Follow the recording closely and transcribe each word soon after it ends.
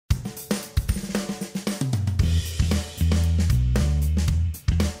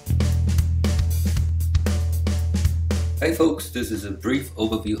Hey folks, this is a brief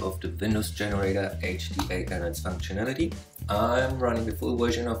overview of the Window Generator HDA and its functionality. I'm running the full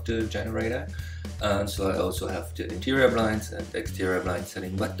version of the generator, and so I also have the interior blinds and exterior blind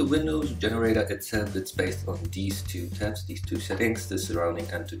setting. But the Windows generator itself, it's based on these two tabs, these two settings, the surrounding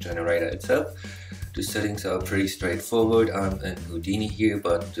and the generator itself. The settings are pretty straightforward. I'm in Houdini here,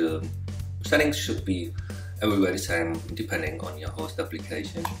 but the settings should be everywhere the same depending on your host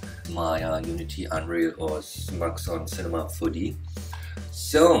application, Maya, Unity, Unreal or Maxon Cinema 4D.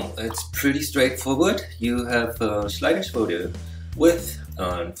 So it's pretty straightforward. You have sliders for the width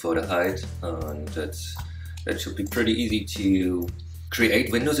and for the height, and that should be pretty easy to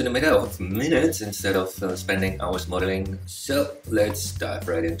create windows in a matter of minutes instead of spending hours modeling. So let's dive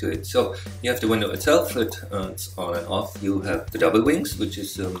right into it. So you have the window itself, it's on and off. You have the double wings, which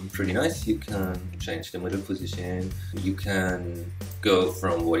is pretty nice. You can change the middle position. You can go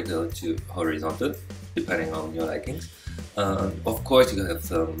from vertical to horizontal depending on your likings. Of course, you have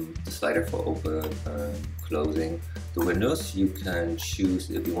the slider for open and closing the windows. You can choose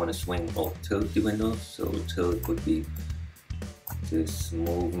if you want to swing or tilt the windows. So tilt would be this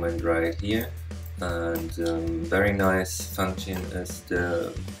movement right here, and very nice function is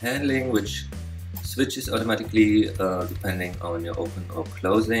the handling, which switches automatically depending on your open or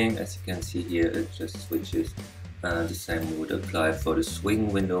closing. As you can see here, it just switches, and the same would apply for the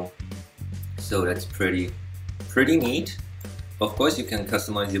swing window. So that's pretty neat. Of course, you can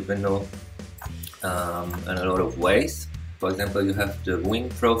customize your window in a lot of ways. For example, you have the wing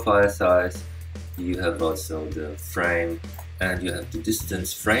profile size, you have also the frame, and you have the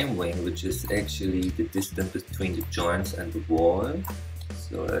distance frame wing, which is actually the distance between the joints and the wall.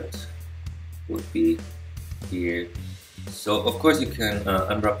 So that would be here. So of course you can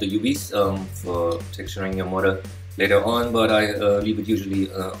unwrap the UVs for texturing your model later on, but I leave it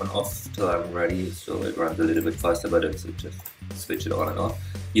usually on off till I'm ready, so it runs a little bit faster, but it's just switch it on and off.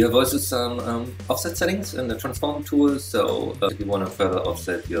 You have also some offset settings in the transform tool, so if you want to further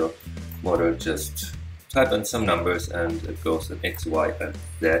offset your model, just type in some numbers and it goes in X, Y, and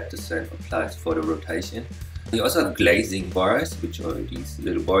Z. The same applies for the rotation. You also have glazing bars, which are these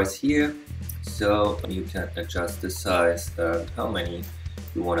little bars here. So you can adjust the size and how many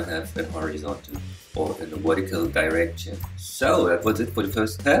you want to have in horizontal or in the vertical direction. So that was it for the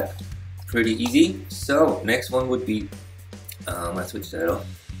first tab. Pretty easy. So next one would be, I switched that off,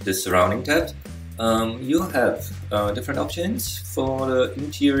 the surrounding tab. You have different options for the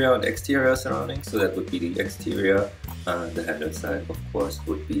interior and exterior surrounding. So that would be the exterior, and the handle side of course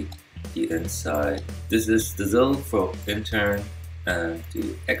would be the inside. This is the zone for intern and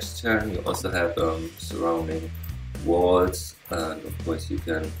the extern. You also have surrounding walls, and of course you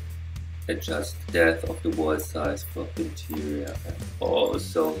can adjust the depth of the wall size for interior and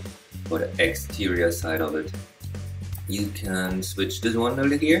also for the exterior side of it. You can switch this one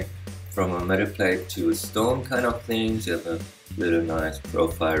over here from a metal plate to a stone kind of thing. So you have a little nice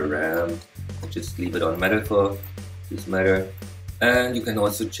profile ramp. Just leave it on metal for this matter. And you can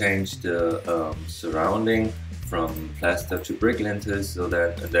also change the surrounding from plaster to brick lintels, so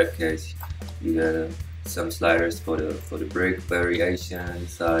that in that case you get some sliders for the brick variation,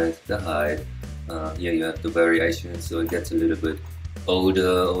 size, the height. Here you have the variation, so it gets a little bit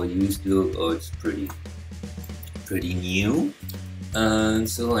older or used look, or it's pretty new. And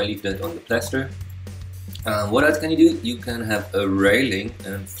so I leave that on the plaster. What else can you do? You can have a railing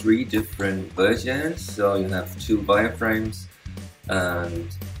in 3 different versions. So you have 2 wireframes and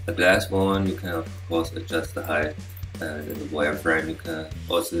a glass one. You can of course adjust the height, and in the wireframe you can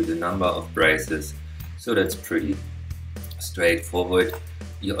also the number of braces. So that's pretty straightforward.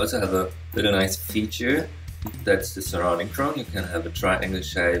 You also have a little nice feature. That's the surrounding crown. You can have a triangle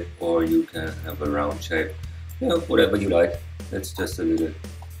shape or you can have a round shape. You know, whatever you like. That's just a little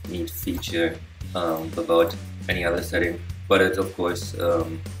neat feature about any other setting, but it of course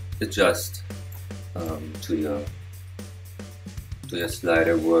adjusts to your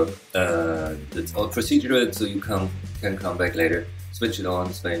slider work. It's all procedural, so you can come back later, switch it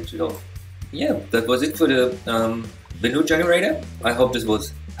on, switch it off. Yeah, that was it for the window generator. I hope this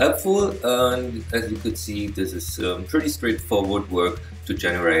was helpful, and as you could see, this is pretty straightforward work to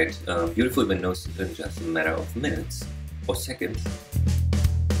generate beautiful windows in just a matter of minutes or seconds.